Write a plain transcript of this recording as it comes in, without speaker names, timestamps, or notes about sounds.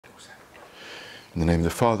In the name of the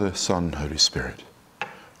Father, Son, Holy Spirit.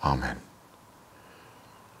 Amen.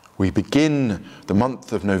 We begin the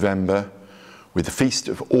month of November with the Feast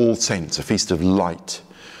of All Saints, a feast of light,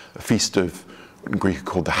 a feast of, in Greek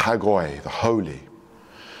called the Hagoi, the holy.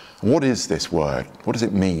 And what is this word? What does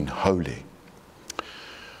it mean, holy?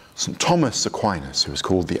 St. Thomas Aquinas, who was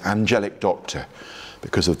called the Angelic Doctor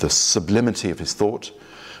because of the sublimity of his thought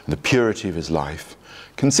and the purity of his life,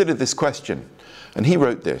 considered this question, and he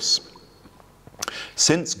wrote this: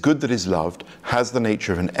 since good that is loved has the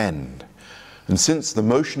nature of an end, and since the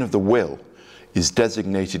motion of the will is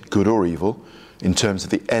designated good or evil in terms of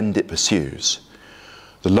the end it pursues,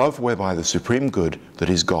 the love whereby the supreme good that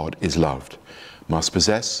is God is loved must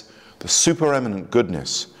possess the super-eminent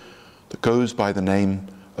goodness that goes by the name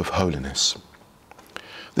of holiness.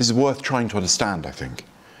 This is worth trying to understand, I think.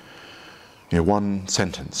 One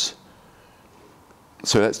sentence.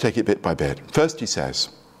 So let's take it bit by bit. First he says,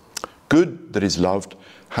 good that is loved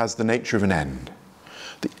has the nature of an end.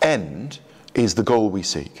 The end is the goal we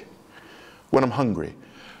seek. When I'm hungry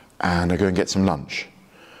and I go and get some lunch,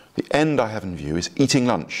 the end I have in view is eating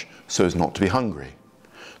lunch so as not to be hungry.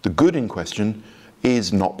 The good in question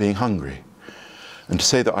is not being hungry. And to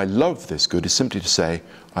say that I love this good is simply to say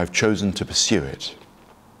I've chosen to pursue it.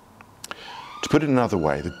 To put it another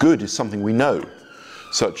way, the good is something we know,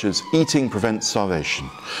 such as eating prevents starvation.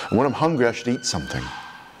 And when I'm hungry, I should eat something.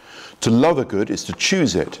 To love a good is to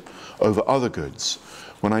choose it over other goods.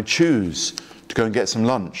 When I choose to go and get some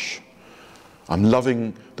lunch, I'm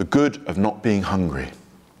loving the good of not being hungry.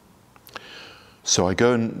 So I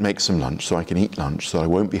go and make some lunch so I can eat lunch, so I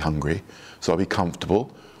won't be hungry, so I'll be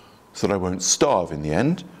comfortable, so that I won't starve in the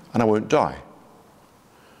end, and I won't die.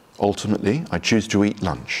 Ultimately, I choose to eat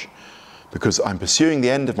lunch because I'm pursuing the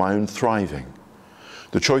end of my own thriving.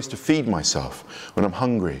 The choice to feed myself when I'm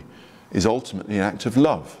hungry is ultimately an act of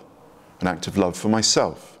love for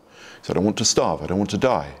myself. So I don't want to starve, I don't want to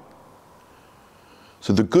die.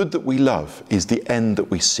 So the good that we love is the end that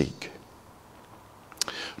we seek.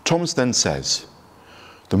 Thomas then says,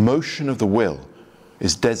 the motion of the will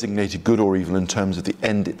is designated good or evil in terms of the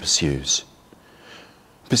end it pursues.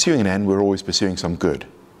 Pursuing an end, we're always pursuing some good.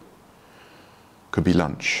 Could be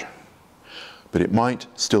lunch. But it might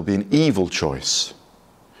still be an evil choice.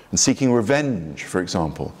 And seeking revenge, for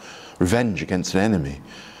example, revenge against an enemy,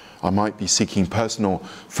 I might be seeking personal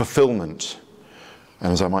fulfillment,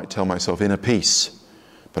 and as I might tell myself, inner peace,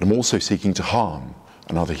 but I'm also seeking to harm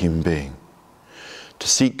another human being. To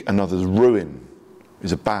seek another's ruin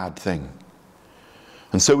is a bad thing.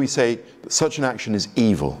 And so we say that such an action is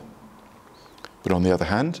evil. But on the other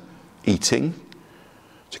hand, eating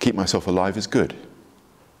to keep myself alive is good.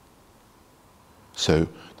 So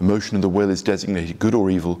the motion of the will is designated good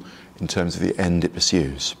or evil in terms of the end it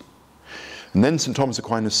pursues. And then St. Thomas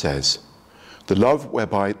Aquinas says, the love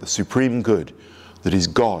whereby the supreme good, that is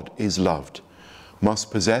God, is loved,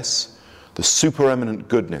 must possess the super-eminent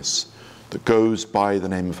goodness that goes by the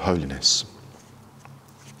name of holiness.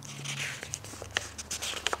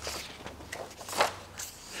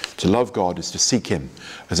 To love God is to seek Him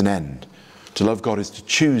as an end. To love God is to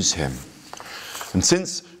choose Him. And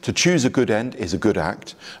since to choose a good end is a good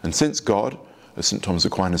act, and since God, as St. Thomas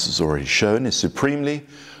Aquinas has already shown, is supremely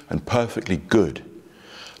and perfectly good,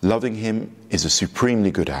 loving Him is a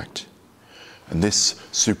supremely good act. And this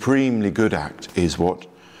supremely good act is what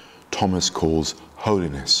Thomas calls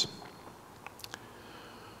holiness.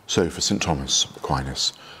 So for St. Thomas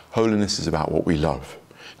Aquinas, holiness is about what we love.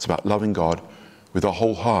 It's about loving God with our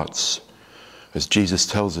whole hearts, as Jesus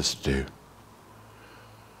tells us to do.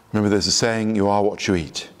 Remember, there's a saying, you are what you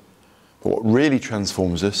eat. But what really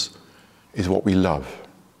transforms us is what we love.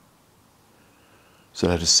 So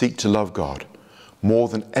let us seek to love God more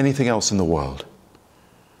than anything else in the world,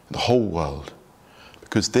 the whole world,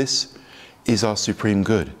 because this is our supreme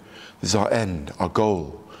good. This is our end, our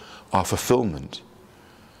goal, our fulfillment.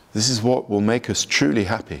 This is what will make us truly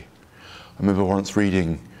happy. I remember once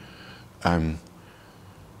reading a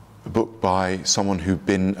book by someone who'd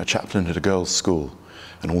been a chaplain at a girls' school,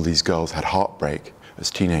 and all these girls had heartbreak as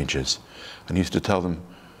teenagers, and he used to tell them,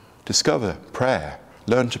 discover prayer,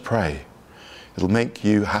 learn to pray. It'll make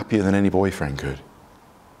you happier than any boyfriend could.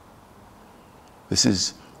 This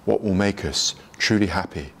is what will make us truly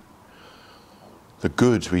happy. The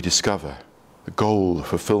good we discover, the goal, the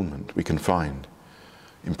fulfillment we can find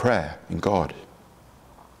in prayer, in God.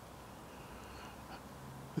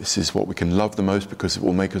 This is what we can love the most because it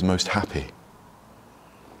will make us most happy.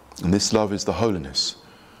 And this love is the holiness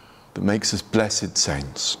that makes us blessed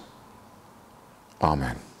saints.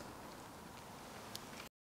 Amen.